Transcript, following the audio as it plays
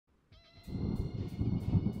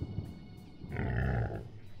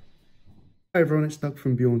Hi everyone, it's Doug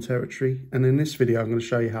from Bjorn Territory, and in this video I'm going to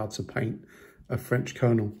show you how to paint a French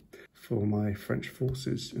Colonel for my French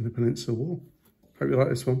forces in the Peninsula War. Hope you like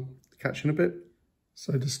this one. Catch you in a bit.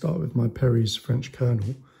 So to start with my Perry's French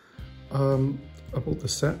Colonel, I bought the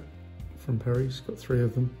set from Perry's, got 3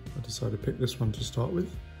 of them. I decided to pick this one to start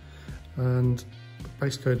with, and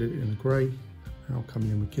base coated it in grey. Now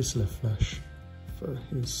coming in with Kislev flesh for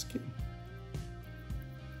his skin.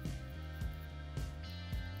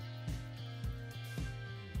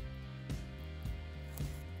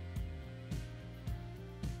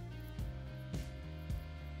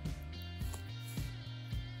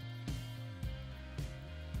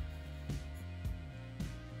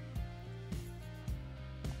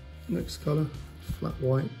 Next colour, flat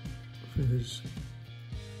white for his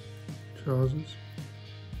trousers.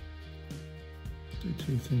 Do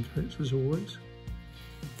 2 thin coats as always.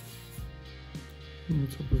 And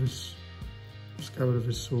the top of his scabbard of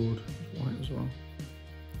his sword is white as well.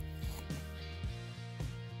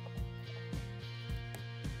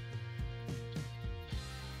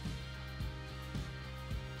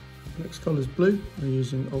 Next colour is blue. I'm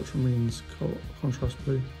using Ultramarines contrast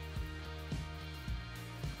blue.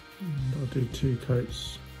 And I'll do 2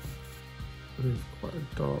 coats with quite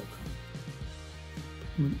a dark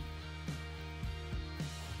pigment.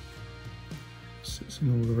 Sits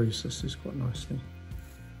in all the recesses quite nicely.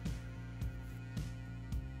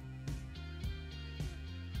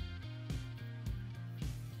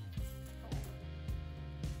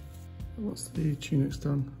 Once the tunic's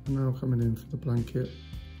done, I'm now coming in for the blanket.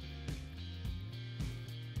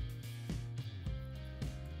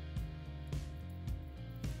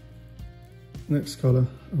 Next colour,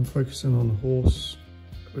 I'm focusing on the horse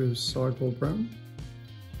with sideboard brown.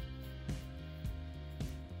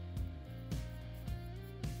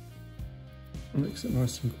 Makes it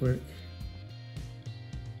nice and quick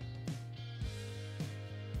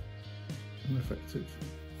and effective.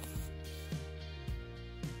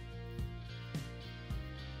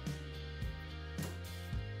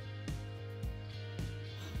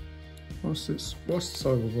 Whilst the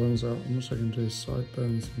sideboard runs out, I'm also going to do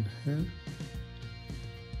sideburns and hair.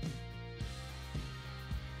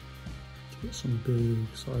 Get some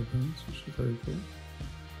big sideburns, which is very cool.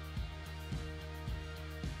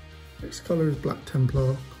 Next colour is Black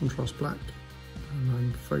Templar, contrast black, and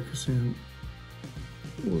I'm focusing on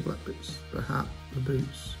all the black bits, the hat, the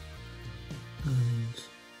boots, and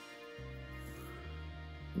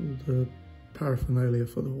all the paraphernalia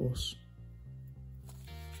for the horse.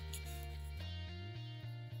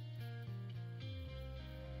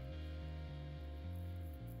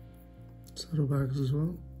 Saddlebags as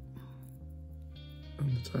well,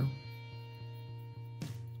 and the tail.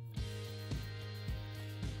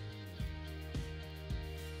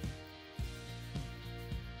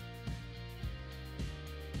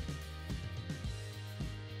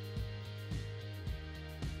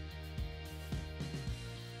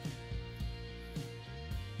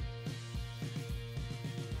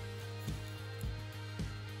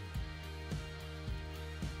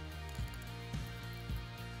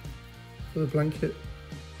 For the blanket,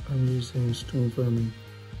 I'm using Storm Vermin.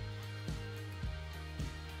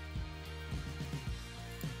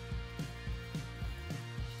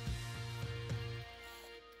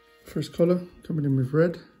 First colour, coming in with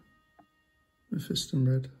red, Mephiston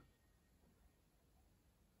red.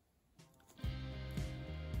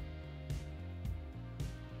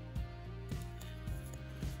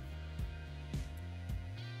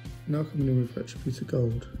 Now coming in with Retributor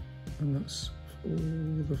gold, and that's all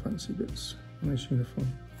the fancy bits on this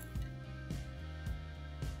uniform.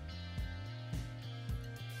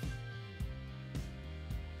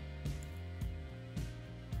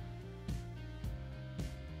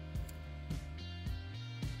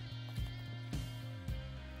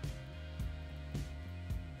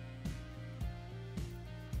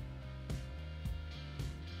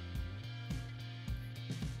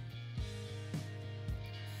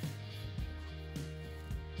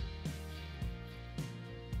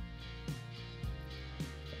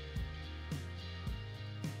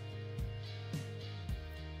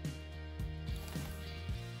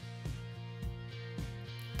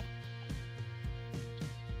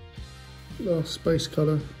 Last base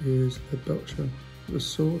colour is Lead Belcher with a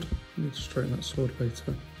sword. I need to straighten that sword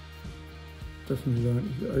later. Definitely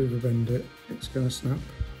learned if you overbend it, it's going to snap,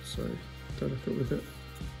 so delicate with it.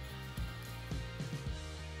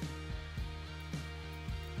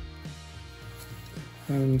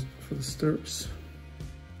 And for the stirrups,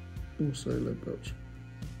 also Lead Belcher.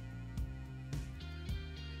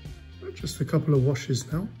 Just a couple of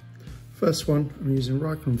washes now. First one, I'm using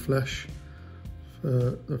Rikon Flesh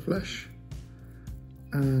for the flesh,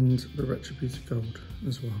 and the retributed gold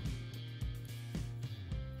as well.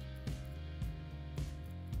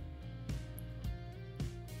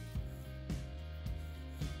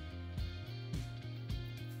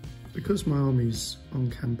 Because my army's on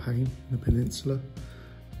campaign in the peninsula,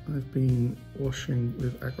 I've been washing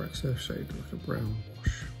with Agrax Earthshade, like a brown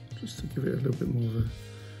wash, just to give it a little bit more of a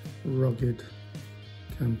rugged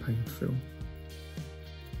campaign feel.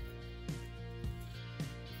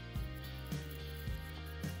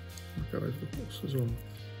 I'll go over the horse as well.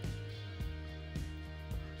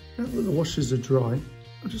 Now that the washes are dry,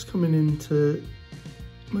 I'm just coming in to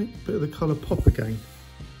make a bit of the colour pop again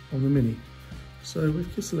on the Mini. So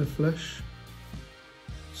with Kislev flesh,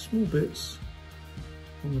 small bits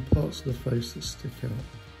on the parts of the face that stick out.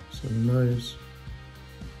 So the nose,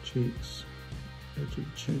 cheeks, edge of the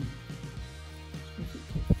chin. Let's make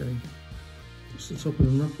it pop again. Just the top of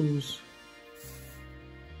the knuckles.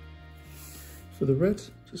 For the red,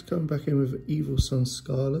 just coming back in with Evil Sun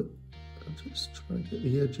Scarlet. And just try and get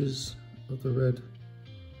the edges of the red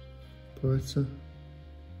brighter.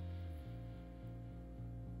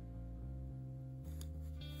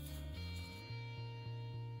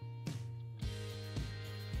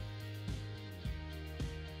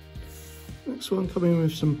 Next one, coming in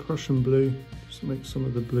with some Prussian blue, just to make some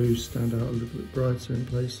of the blues stand out a little bit brighter in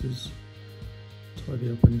places.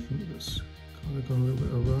 Tidy up anything that's kind of gone a little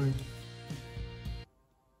bit awry.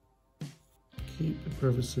 Keep the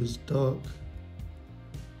crevices dark,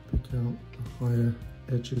 pick out the higher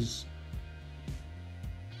edges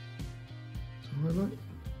to highlight.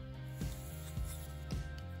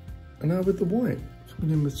 And now with the white,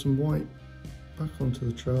 coming in with some white back onto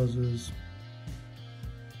the trousers.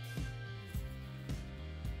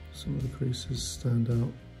 Some of the creases stand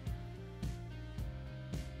out.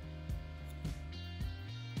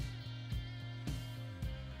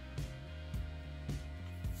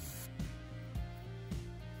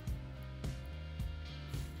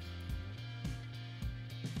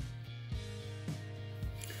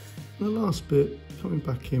 And the last bit, coming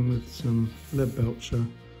back in with some lead belcher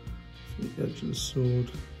for the edge of the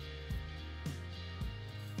sword.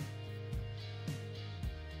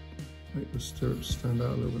 Make the stirrups stand out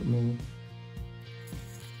a little bit more.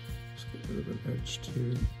 Just get rid of an edge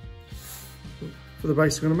too. For the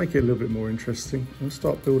base, I'm going to make it a little bit more interesting. I'm going to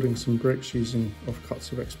start building some bricks using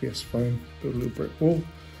offcuts of XPS foam. Build a little brick wall.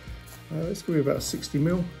 It's going to be about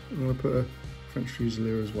 60mm. I'm going to put a French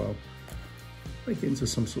Fusilier as well. Make it into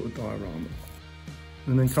some sort of diorama.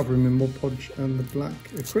 And then cover him in Mod Podge and the black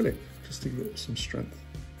acrylic, just to give it some strength.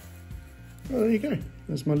 Well, there you go.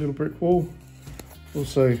 There's my little brick wall.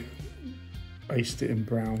 Also, based it in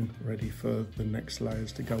brown, ready for the next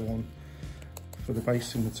layers to go on for the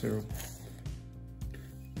basing material.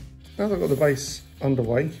 Now that I've got the base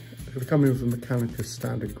underway, I'm going to come in with the Mechanicus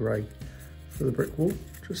standard grey for the brick wall,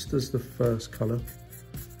 just as the first colour.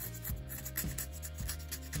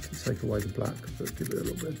 To take away the black, but give it a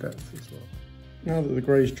little bit of depth as well. Now that the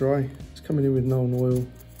grey is dry, it's coming in with Nuln Oil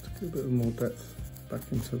to give a bit more depth back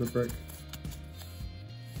into the brick.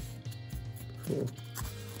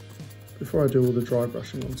 Before I do all the dry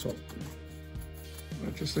brushing on top.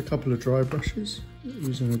 Just a couple of dry brushes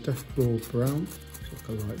using a Deathclaw brown, it's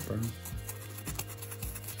like a light brown.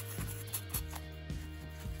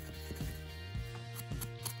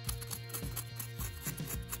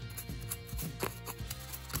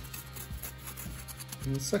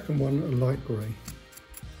 And the second one, a light grey.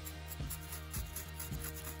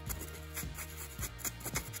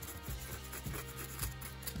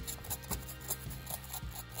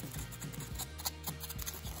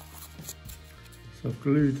 So I've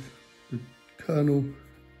glued the Colonel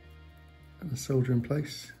and the soldier in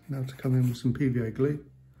place. Now to come in with some PVA glue,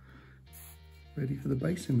 ready for the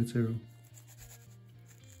basing material.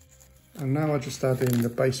 And now I just add in the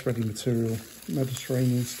base ready material,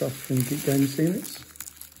 Mediterranean stuff from Geek Game Scenics.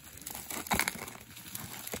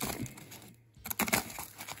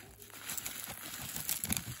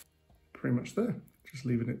 Pretty much there, just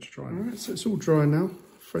leaving it to dry. All right, so it's all dry now.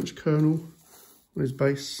 French Colonel on his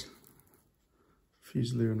base.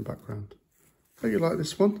 Fusilier in the background. Hope you like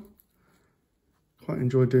this one. Quite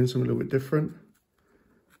enjoyed doing something a little bit different.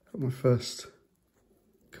 Got my first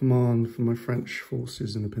command for my French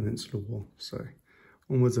forces in the Peninsular War. So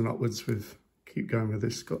onwards and upwards with, keep going with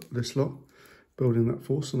this, got this lot, building that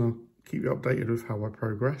force, and I'll keep you updated with how I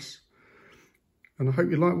progress. And I hope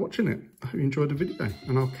you like watching it. I hope you enjoyed the video,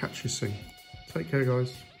 and I'll catch you soon. Take care,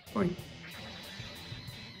 guys. Bye.